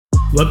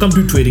Welcome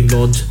to Trading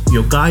Lords,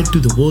 your guide to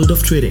the world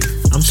of trading.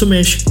 I'm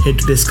Sumesh, here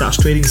to discuss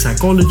trading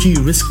psychology,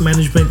 risk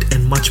management,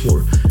 and much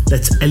more.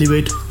 Let's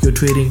elevate your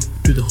trading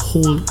to the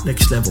whole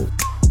next level.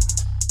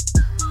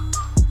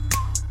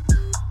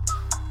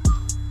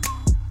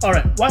 All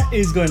right, what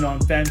is going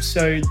on, fam?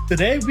 So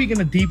today we're going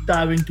to deep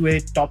dive into a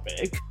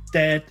topic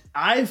that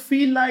I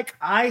feel like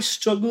I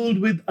struggled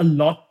with a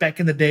lot back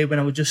in the day when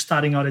I was just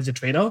starting out as a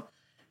trader.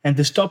 And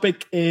this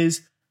topic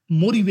is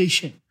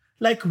motivation.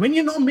 Like when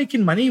you're not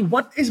making money,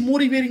 what is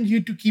motivating you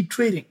to keep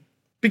trading?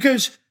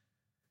 Because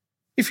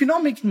if you're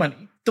not making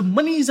money, the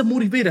money is a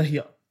motivator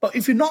here. But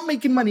if you're not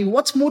making money,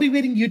 what's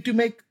motivating you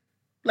to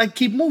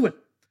keep moving?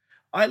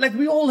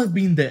 We all have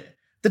been there.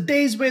 The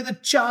days where the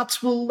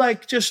charts will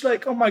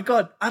oh my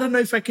God, I don't know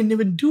if I can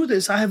even do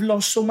this. I have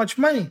lost so much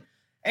money.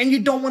 And you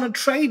don't want to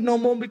trade no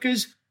more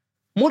because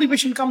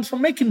motivation comes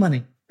from making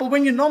money. But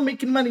when you're not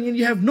making money and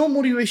you have no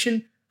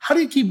motivation, how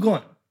do you keep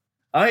going?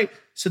 All right.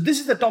 So this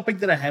is the topic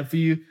that I have for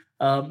you.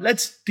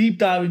 Let's deep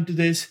dive into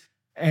this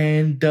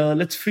and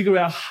let's figure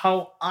out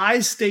how I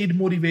stayed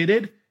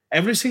motivated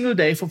every single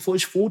day for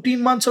first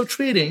 14 months of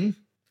trading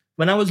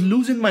when I was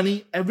losing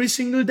money every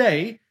single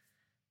day.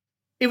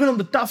 Even on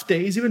the tough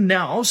days, even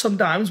now,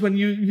 sometimes when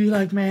you're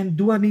like, man,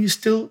 do I need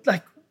still,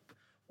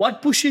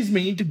 what pushes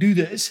me to do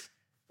this?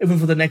 Even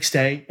for the next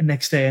day and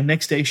next day and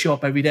next day, show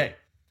up every day.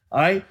 All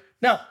right.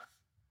 Now,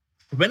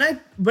 when I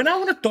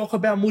want to talk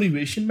about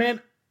motivation, man,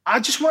 I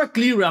just want to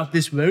clear out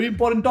this very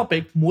important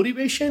topic.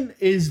 Motivation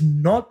is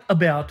not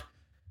about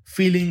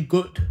feeling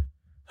good.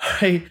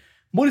 Right?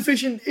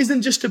 Motivation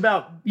isn't just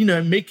about,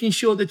 making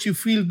sure that you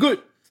feel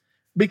good,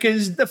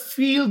 because the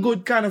feel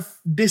good kind of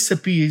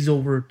disappears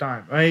over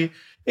time, right?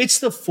 It's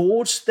the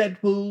force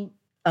that will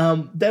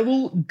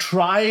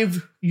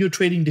drive your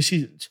trading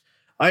decisions,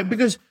 right?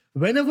 Because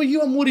whenever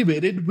you are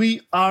motivated,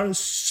 we are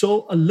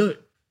so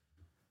alert,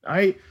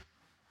 right?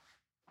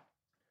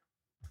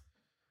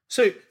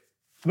 So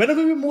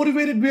whenever we're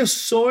motivated, we are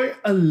so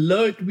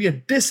alert, we are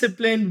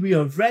disciplined, we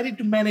are ready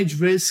to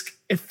manage risk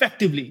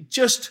effectively.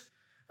 Just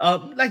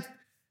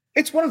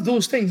it's one of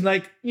those things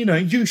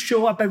you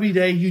show up every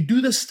day, you do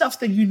the stuff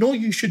that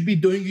you should be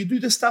doing, you do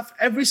the stuff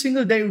every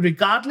single day,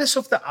 regardless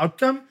of the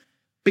outcome,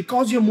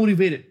 because you're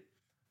motivated,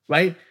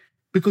 right?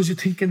 Because you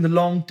think in the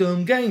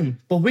long-term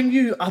game. But when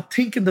you are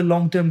thinking the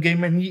long-term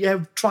game and you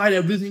have tried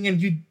everything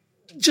and you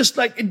just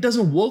it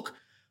doesn't work,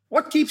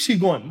 what keeps you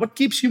going? What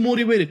keeps you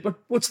motivated?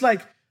 What's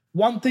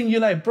one thing you're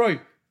like, bro,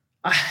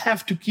 I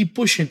have to keep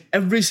pushing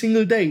every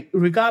single day,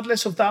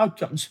 regardless of the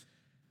outcomes.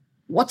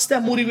 What's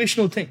that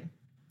motivational thing,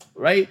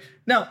 right?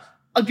 Now,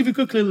 I'll give you a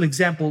quick little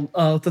example.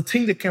 The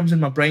thing that comes in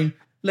my brain,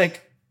 I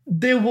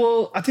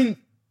think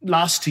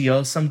last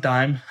year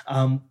sometime,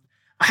 I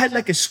had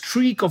a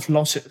streak of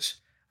losses.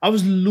 I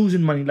was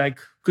losing money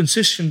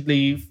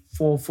consistently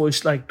for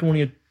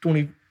 20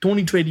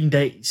 trading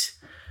days.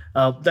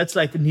 That's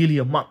nearly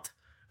a month,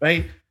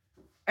 right?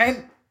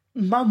 And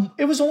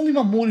it was only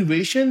my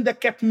motivation that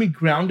kept me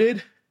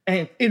grounded,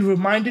 and it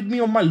reminded me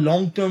of my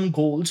long-term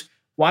goals.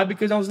 Why?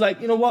 Because I was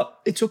like, you know what?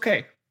 It's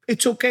okay.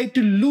 It's okay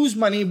to lose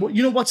money, but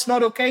you know what's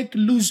not okay? To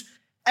lose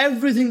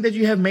everything that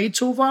you have made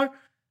so far.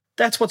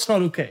 That's what's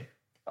not okay.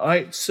 All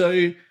right.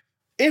 So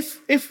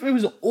if it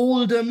was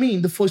older me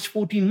in the first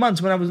 14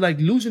 months when I was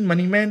losing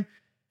money, man,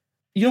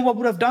 you know what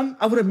would have done?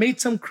 I would have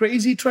made some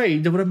crazy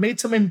trades. I would have made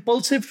some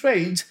impulsive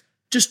trades,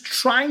 just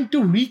trying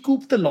to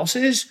recoup the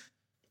losses,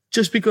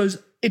 just because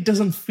it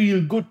doesn't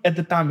feel good at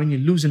the time when you're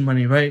losing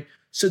money, right?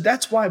 So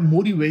that's why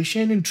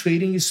motivation in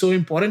trading is so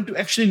important, to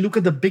actually look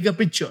at the bigger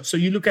picture. So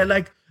you look at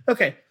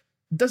okay,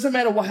 doesn't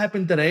matter what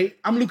happened today.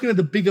 I'm looking at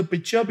the bigger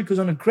picture, because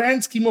on a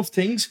grand scheme of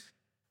things,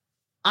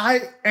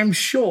 I am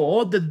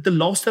sure that the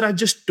loss that I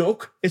just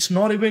took, it's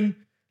not even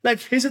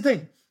here's the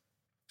thing.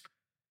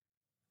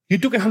 You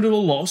took $100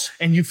 loss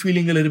and you're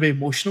feeling a little bit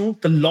emotional.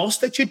 The loss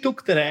that you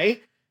took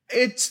today,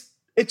 it's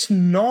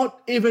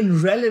not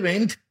even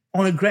relevant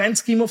on a grand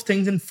scheme of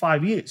things in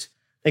 5 years.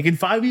 In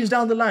 5 years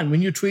down the line,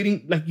 when you're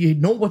trading, you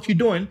know what you're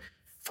doing,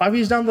 5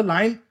 years down the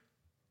line,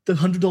 the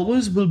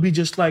 $100 will be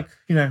just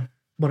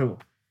whatever.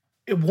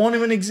 It won't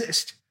even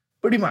exist.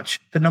 Pretty much.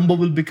 The number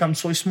will become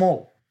so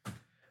small,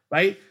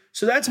 right?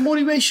 So that's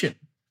motivation.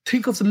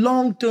 Think of the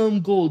long-term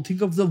goal.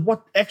 Think of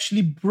what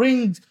actually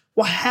brings,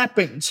 what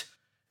happens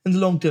in the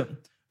long term,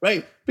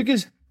 right?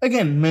 Because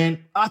again,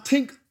 man, I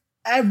think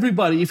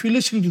everybody, if you're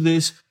listening to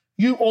this,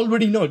 you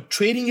already know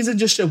trading isn't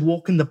just a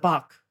walk in the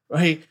park,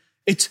 right?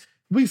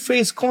 We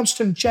face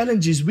constant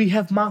challenges. We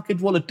have market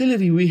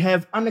volatility. We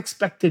have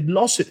unexpected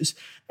losses,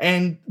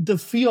 and the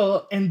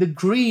fear and the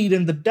greed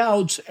and the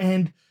doubts,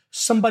 and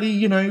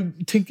somebody,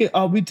 thinking,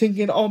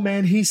 oh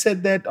man, he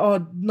said that,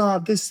 oh nah,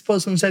 this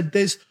person said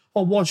this,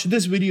 or watch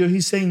this video,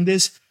 he's saying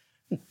this.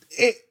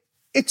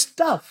 It's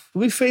tough.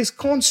 We face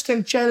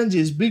constant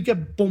challenges. We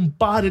get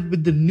bombarded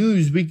with the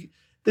news.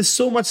 There's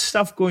so much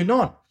stuff going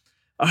on.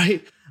 All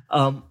right.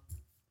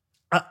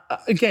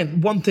 Again,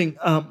 one thing,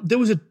 there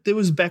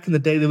was back in the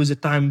day, there was a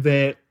time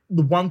where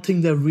the one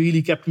thing that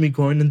really kept me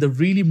going and the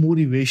really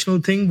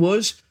motivational thing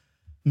was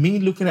me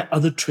looking at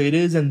other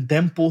traders and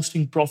them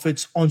posting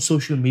profits on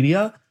social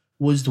media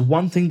was the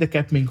one thing that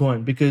kept me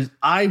going, because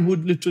I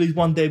would literally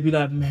one day be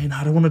like, man,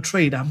 I don't want to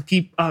trade. I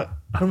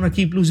don't want to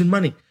keep losing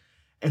money.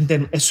 And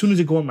then as soon as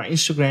I go on my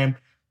Instagram,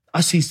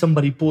 I see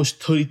somebody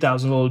post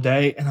 30,000 all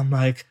day, and I'm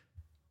like,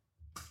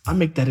 I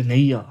make that in a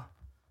year.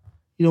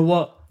 You know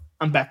what?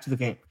 I'm back to the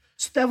game.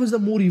 So that was the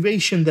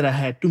motivation that I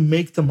had to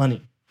make the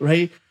money,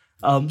 right?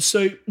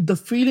 So the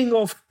feeling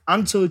of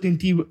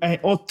uncertainty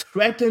or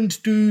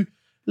threatened to,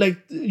 like,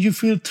 you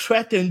feel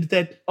threatened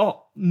that,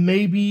 oh,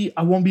 maybe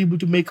I won't be able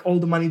to make all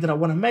the money that I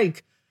want to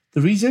make.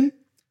 The reason?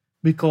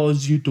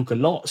 Because you took a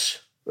loss,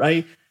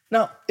 right?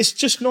 Now, it's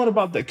just not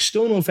about the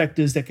external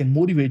factors that can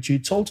motivate you.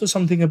 It's also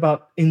something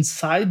about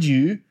inside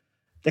you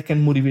that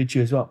can motivate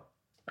you as well,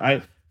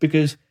 right?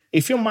 Because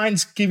if your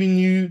mind's giving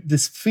you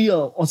this fear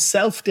or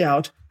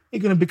self-doubt,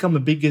 you're going to become the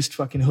biggest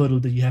fucking hurdle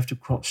that you have to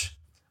cross.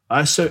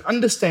 So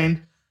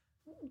understand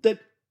that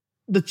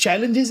the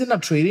challenges in our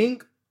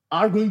trading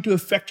are going to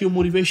affect your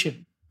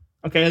motivation.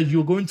 Okay,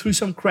 you're going through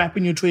some crap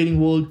in your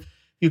trading world.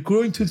 You're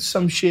going through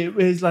some shit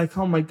where it's like,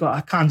 oh my God,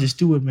 I can't just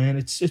do it, man.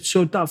 It's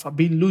so tough. I've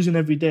been losing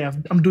every day.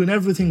 I'm doing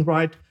everything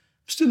right.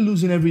 I'm still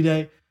losing every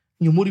day.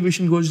 Your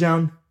motivation goes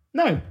down.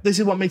 No, this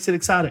is what makes it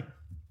exciting,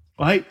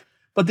 right?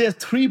 But there are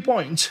 3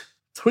 points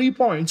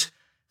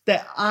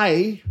that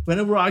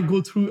whenever I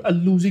go through a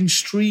losing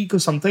streak or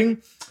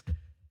something,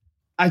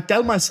 I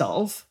tell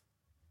myself,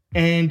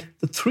 and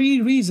the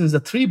 3 reasons, the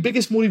 3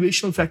 biggest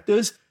motivational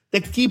factors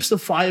that keeps the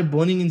fire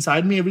burning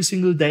inside me every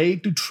single day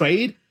to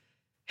trade,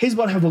 here's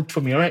what have worked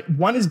for me, all right?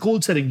 1 is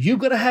goal setting. You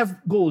got to have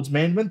goals,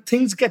 man. When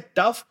things get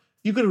tough,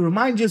 you got to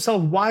remind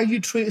yourself why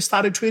you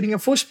started trading in the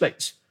first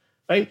place,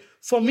 right?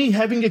 For me,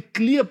 having a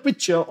clear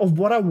picture of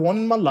what I want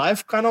in my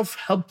life kind of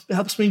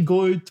helps me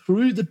go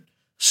through the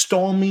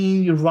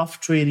stormy, rough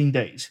trading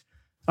days,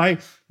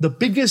 right? The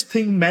biggest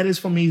thing matters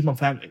for me is my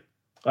family,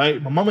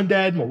 right? My mom and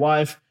dad, my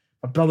wife,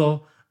 my brother,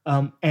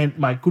 and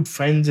my good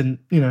friends and,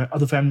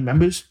 other family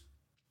members.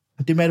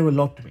 They matter a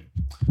lot to me.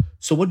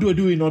 So what do I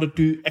do in order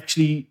to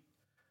actually,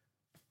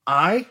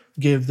 I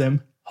give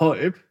them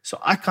hope, so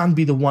I can't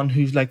be the one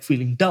who's like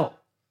feeling dull.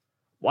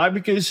 Why?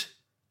 Because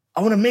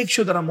I want to make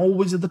sure that I'm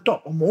always at the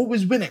top. I'm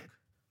always winning,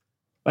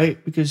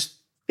 right? Because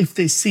if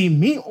they see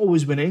me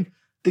always winning,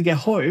 they get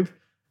hope.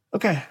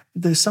 Okay,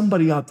 there's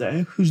somebody out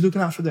there who's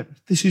looking after them.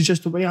 This is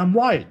just the way I'm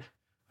wired,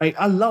 right?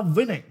 I love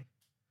winning.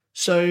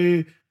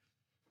 So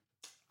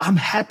I'm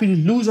happy to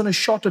lose on a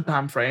shorter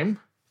time frame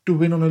to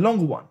win on a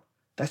longer one.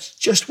 That's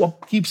just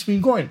what keeps me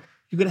going.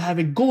 You're going to have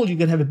a goal. You're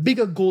going to have a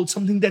bigger goal,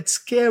 something that's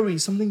scary,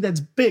 something that's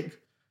big,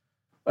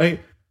 right?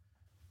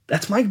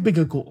 That's my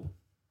bigger goal.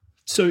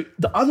 So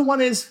the other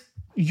one is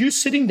you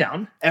sitting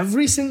down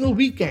every single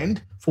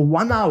weekend for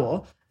 1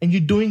 hour and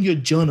you're doing your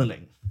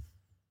journaling.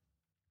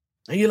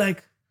 And you're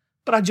like,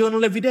 but I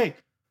journal every day.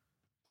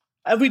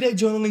 Everyday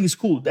journaling is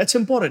cool. That's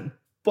important.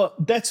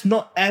 But that's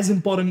not as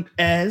important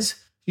as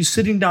you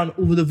sitting down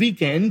over the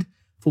weekend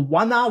for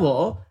 1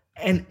 hour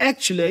and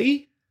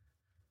actually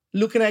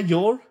looking at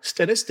your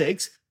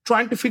statistics,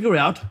 trying to figure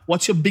out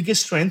what's your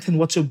biggest strength and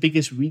what's your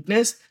biggest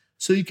weakness.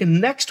 So you can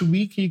next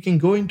week, you can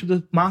go into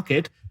the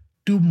market,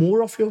 do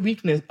more of your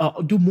weakness,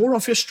 do more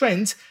of your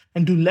strengths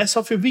and do less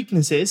of your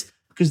weaknesses,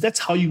 because that's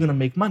how you're going to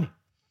make money.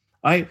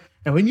 All right.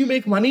 And when you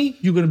make money,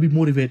 you're going to be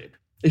motivated.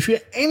 If you're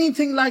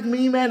anything like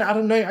me, man, I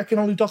don't know, I can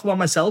only talk about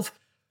myself.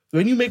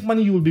 When you make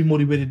money, you will be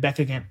motivated back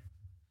again.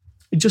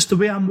 It's just the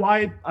way I'm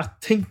wired. I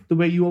think the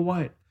way you are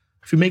wired.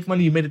 If you make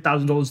money, you made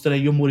 $1,000 today,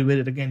 you're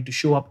motivated again to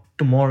show up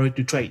tomorrow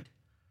to trade,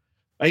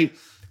 right?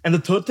 And the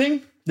third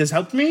thing that's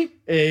helped me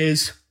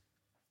is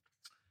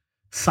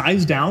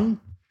size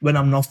down when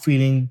I'm not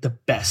feeling the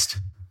best.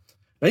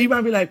 Now you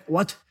might be like,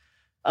 what?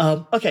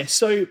 Okay,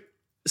 so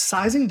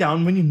sizing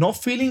down when you're not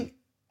feeling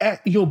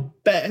at your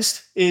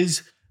best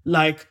is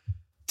like,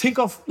 think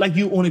of like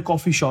you own a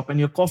coffee shop and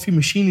your coffee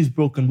machine is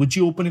broken. Would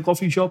you open a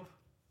coffee shop?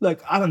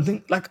 I don't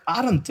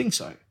think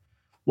so.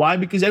 Why?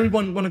 Because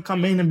everyone going to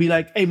come in and be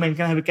like, hey man,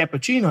 can I have a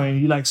cappuccino? And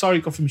you're like, sorry,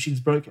 coffee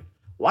machine's broken.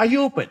 Why are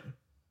you open?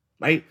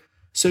 Right?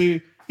 So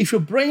if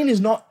your brain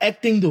is not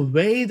acting the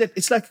way that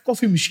it's like a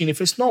coffee machine,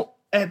 if it's not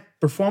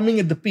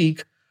performing at the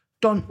peak,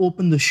 don't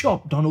open the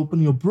shop. Don't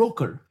open your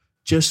broker.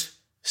 Just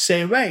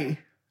stay away.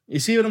 You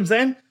see what I'm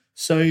saying?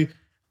 So,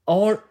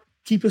 or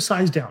keep your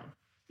size down.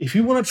 If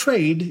you want to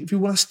trade, if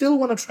you still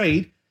want to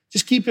trade,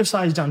 just keep your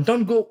size down.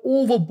 Don't go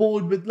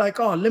overboard with like,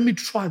 oh, let me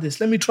try this.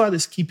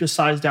 Keep your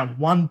size down.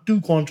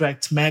 1-2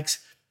 contracts max,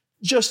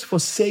 just for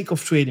sake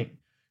of trading.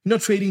 You're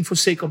not trading for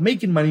sake of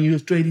making money. You're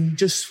trading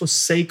just for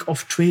sake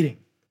of trading.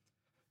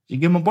 You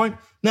get my point?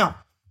 Now,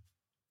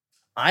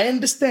 I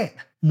understand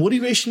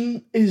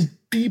motivation is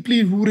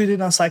deeply rooted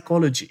in our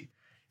psychology.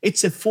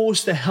 It's a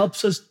force that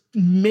helps us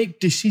make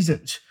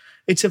decisions.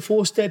 It's a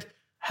force that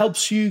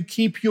helps you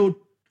keep your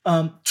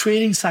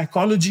trading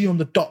psychology on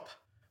the top,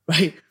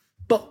 right?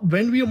 But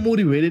when we are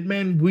motivated,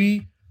 man,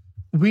 we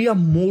are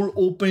more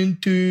open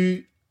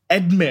to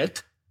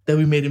admit that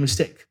we made a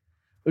mistake.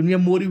 When we are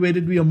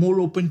motivated, we are more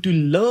open to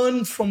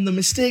learn from the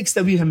mistakes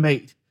that we have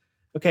made.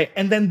 Okay.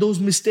 And then those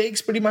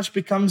mistakes pretty much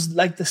becomes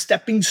like the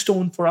stepping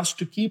stone for us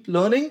to keep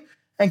learning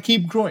and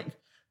keep growing.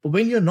 But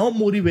when you're not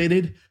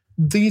motivated,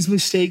 these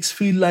mistakes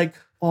feel like,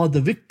 oh,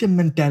 the victim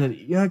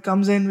mentality. It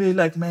comes in with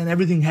like, man,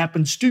 everything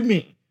happens to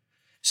me.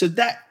 So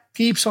that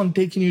keeps on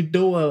taking you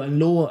lower and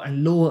lower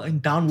and lower,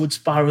 and downward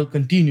spiral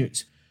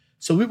continues.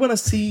 So we want to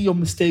see your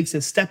mistakes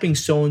as stepping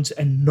stones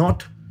and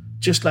not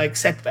just like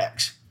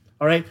setbacks.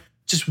 All right.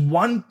 Just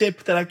one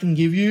tip that I can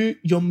give you: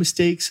 your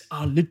mistakes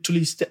are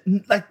literally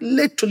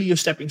your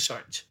stepping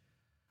stones.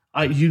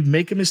 You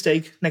make a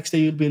mistake, next day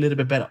you'll be a little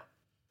bit better.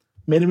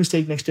 Made a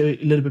mistake, next day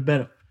a little bit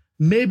better.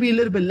 Maybe a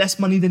little bit less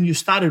money than you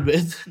started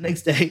with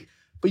next day,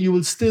 but you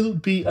will still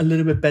be a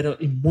little bit better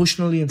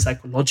emotionally and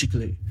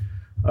psychologically.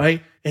 All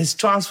right. It has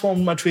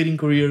transformed my trading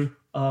career,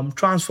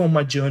 transformed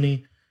my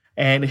journey,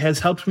 and it has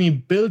helped me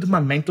build my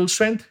mental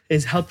strength. It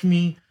has helped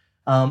me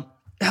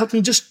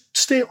just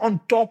stay on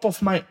top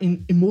of my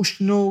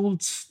emotional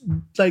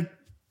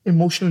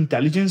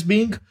intelligence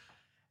being,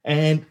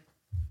 and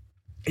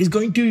it's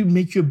going to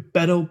make you a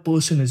better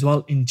person as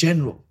well in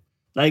general.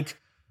 Like,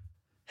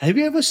 have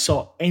you ever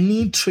saw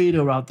any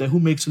trader out there who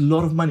makes a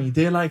lot of money?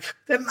 They're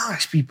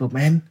nice people,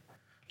 man.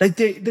 Like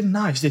they're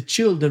nice, they're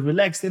chill, they're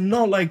relaxed. They're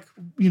not like,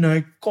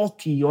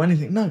 cocky or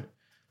anything. No.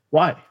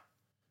 Why?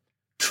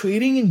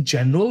 Trading in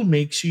general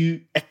makes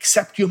you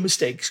accept your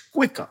mistakes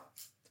quicker.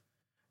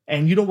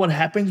 And you know what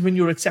happens when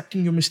you're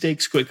accepting your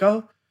mistakes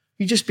quicker?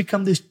 You just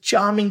become this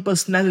charming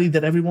personality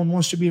that everyone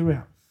wants to be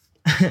around.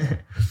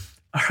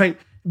 All right?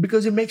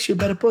 Because it makes you a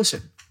better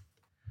person.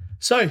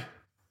 So,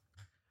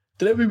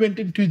 today we went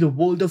into the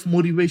world of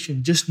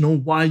motivation. Just know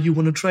why you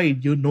want to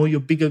trade. You know your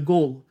bigger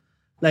goal.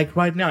 Like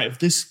right now, if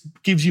this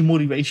gives you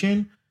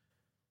motivation,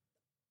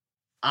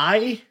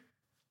 I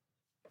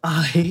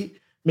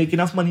make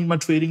enough money in my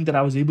trading that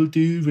I was able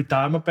to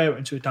retire my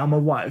parents, retire my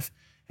wife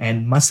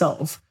and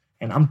myself.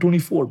 And I'm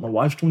 24, my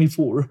wife's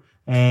 24.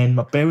 And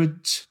my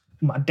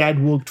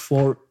dad worked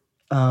for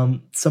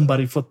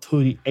somebody for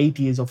 38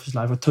 years of his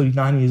life or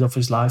 39 years of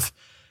his life.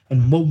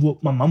 And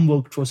my mom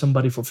worked for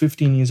somebody for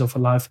 15 years of her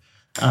life.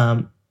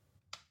 And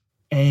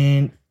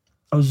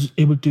I was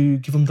able to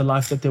give them the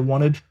life that they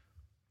wanted.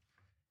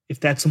 If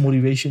that's a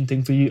motivation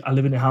thing for you, I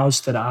live in a house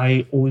that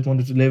I always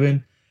wanted to live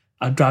in.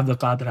 I drive the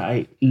car that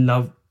I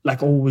love,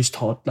 like always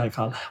thought, like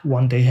I'll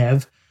one day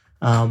have.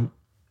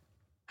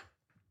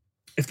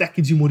 If that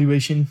gives you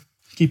motivation,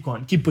 keep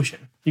going, keep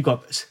pushing. You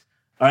got this.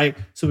 All right.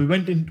 So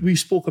we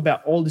spoke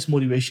about all this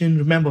motivation.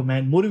 Remember,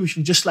 man,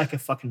 motivation just like a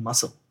fucking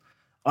muscle.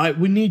 All right.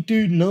 We need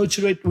to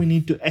nurture it. We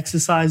need to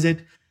exercise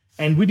it.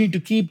 And we need to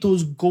keep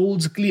those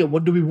goals clear.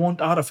 What do we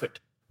want out of it?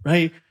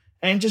 Right.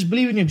 And just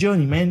believe in your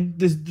journey, man.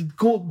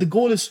 The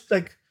goal is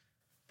like,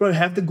 bro,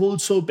 have the goal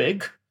so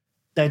big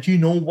that you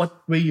know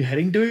where you're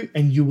heading to,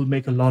 and you will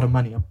make a lot of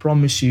money. I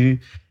promise you,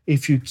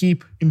 if you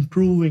keep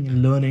improving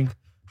and learning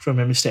from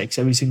your mistakes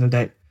every single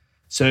day.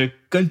 So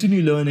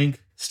continue learning,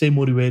 stay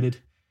motivated,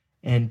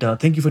 and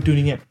thank you for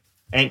tuning in.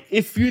 And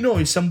if you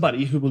know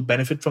somebody who will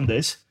benefit from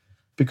this,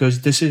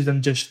 because this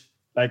isn't just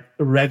like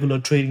a regular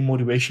trading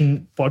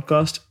motivation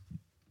podcast,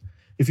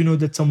 if you know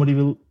that somebody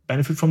will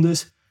benefit from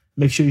this,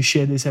 make sure you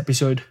share this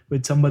episode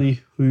with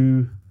somebody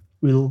who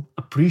will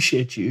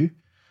appreciate you,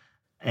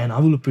 and I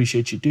will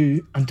appreciate you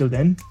too. Until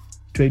then,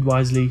 trade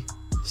wisely,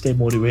 stay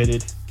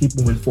motivated, keep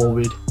moving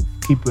forward,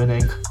 keep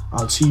winning.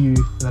 I'll see you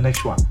in the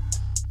next one.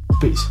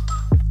 Peace.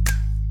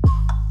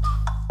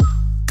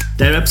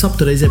 That wraps up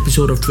today's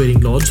episode of Trading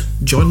Lords.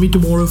 Join me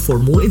tomorrow for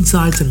more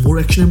insights and more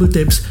actionable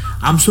tips.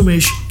 I'm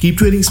Somesh. Keep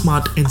trading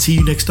smart and see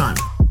you next time.